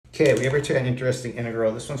Okay, we have an interesting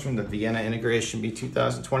integral. This one's from the Vienna Integration Bee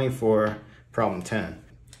 2024, problem 10.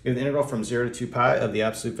 We have the integral from 0 to 2 pi of the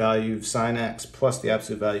absolute value of sine x plus the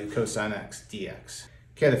absolute value of cosine x dx.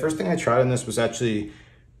 Okay, the first thing I tried on this was actually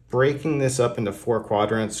breaking this up into 4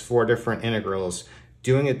 quadrants, 4 different integrals.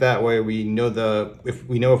 Doing it that way, we know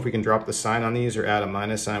if we can drop the sign on these or add a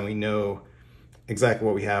minus sign, we know exactly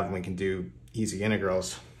what we have and we can do easy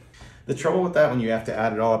integrals. The trouble with that, when you have to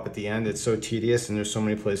add it all up at the end, it's so tedious and there's so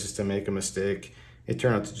many places to make a mistake. It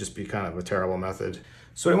turned out to just be kind of a terrible method.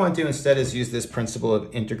 So what I want to do instead is use this principle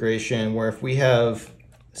of integration, where if we have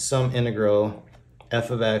some integral f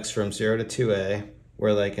of x from 0 to 2a,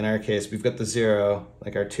 where like in our case, we've got the 0,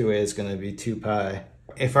 like our 2a is going to be 2 pi.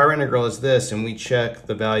 If our integral is this and we check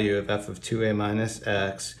the value of f of 2a minus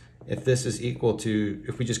x, if this is equal to,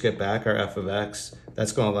 if we just get back our f of x,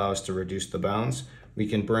 that's going to allow us to reduce the bounds. We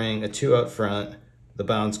can bring a 2 out front, the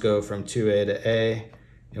bounds go from 2a to a,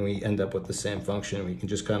 and we end up with the same function. We can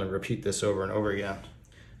just kind of repeat this over and over again.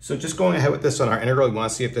 So just going ahead with this on our integral, we want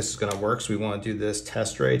to see if this is going to work. So we want to do this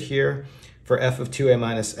test right here. For f of 2a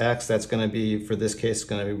minus x, that's going to be, for this case, it's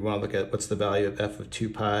going to be, we want to look at what's the value of f of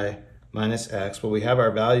 2 pi minus x. Well, we have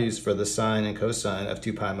our values for the sine and cosine of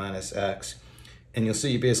 2 pi minus x. And you'll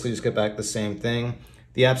see you basically just get back the same thing.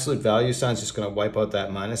 The absolute value sign is just going to wipe out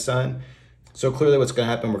that minus sign. So clearly what's going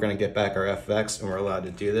to happen, we're going to get back our f of x, and we're allowed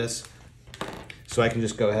to do this. So I can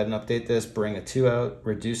just go ahead and update this, bring a 2 out,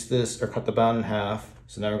 reduce this, or cut the bound in half.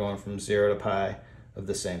 So now we're going from 0 to pi of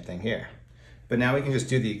the same thing here. But now we can just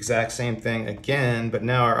do the exact same thing again, but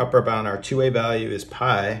now our upper bound, our 2a value is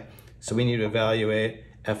pi. So we need to evaluate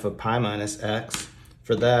f of pi minus x.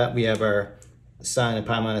 For that, we have our sine of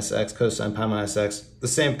pi minus x, cosine pi minus x. The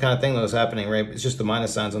same kind of thing that was happening, right? It's just the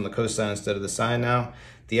minus signs on the cosine instead of the sine now.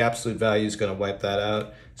 The absolute value is going to wipe that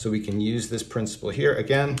out. So we can use this principle here.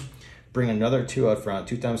 Again, bring another 2 out front.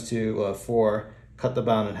 2 times 2, 4. Cut the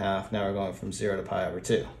bound in half. Now we're going from 0 to pi over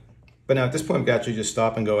 2. But now at this point, we can actually just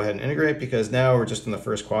stop and go ahead and integrate, because now we're just in the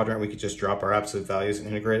first quadrant. We could just drop our absolute values and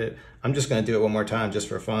integrate it. I'm just going to do it one more time just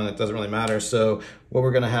for fun. It doesn't really matter. So what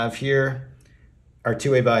we're going to have here, our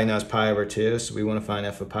 2a value now is pi over 2, so we want to find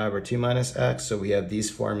f of pi over 2 minus x. So we have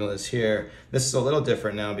these formulas here. This is a little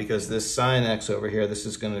different now, because this sine x over here, this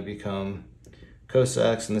is going to become cos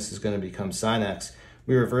x, and this is going to become sine x.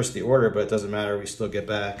 We reverse the order, but it doesn't matter. We still get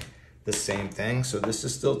back the same thing. So this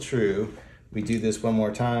is still true. We do this one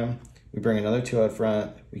more time. We bring another 2 out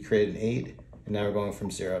front. We create an 8, and now we're going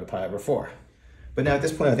from 0 to pi over 4. But now at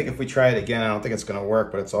this point, I think if we try it again, I don't think it's going to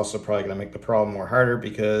work, but it's also probably going to make the problem more harder,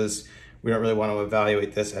 because we don't really want to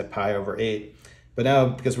evaluate this at pi over 8. But now,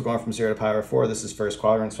 because we're going from 0 to pi over 4, this is first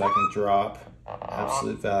quadrant, so I can drop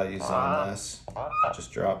absolute values on this.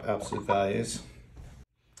 Just drop absolute values.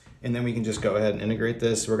 And then we can just go ahead and integrate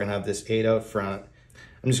this. We're going to have this 8 out front.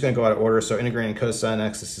 I'm just going to go out of order. So integrating cosine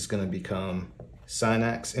x, this is going to become sine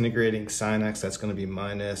x. Integrating sine x, that's going to be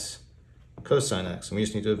minus cosine x. And we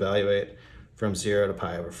just need to evaluate from 0 to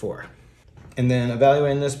pi over 4. And then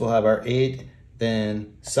evaluating this, we'll have our 8.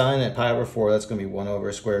 Then sine at pi over 4, that's going to be 1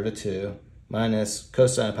 over square root of 2, minus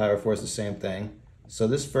cosine at pi over 4 is the same thing. So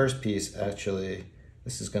this first piece, actually,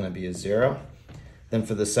 this is going to be a 0. Then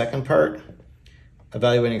for the second part,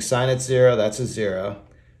 evaluating sine at 0, that's a 0.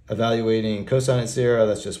 Evaluating cosine at 0,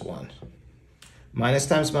 that's just 1. Minus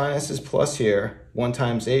times minus is plus here. 1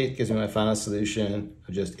 times 8 gives me my final solution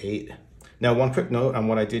of just 8. Now, one quick note on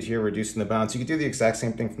what I did here, reducing the bounds. You could do the exact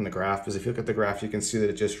same thing from the graph, because if you look at the graph, you can see that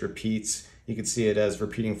it just repeats. You can see it as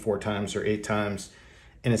repeating 4 times or 8 times,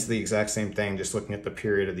 and it's the exact same thing, just looking at the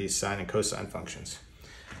period of these sine and cosine functions.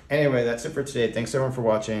 Anyway, that's it for today. Thanks everyone for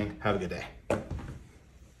watching. Have a good day.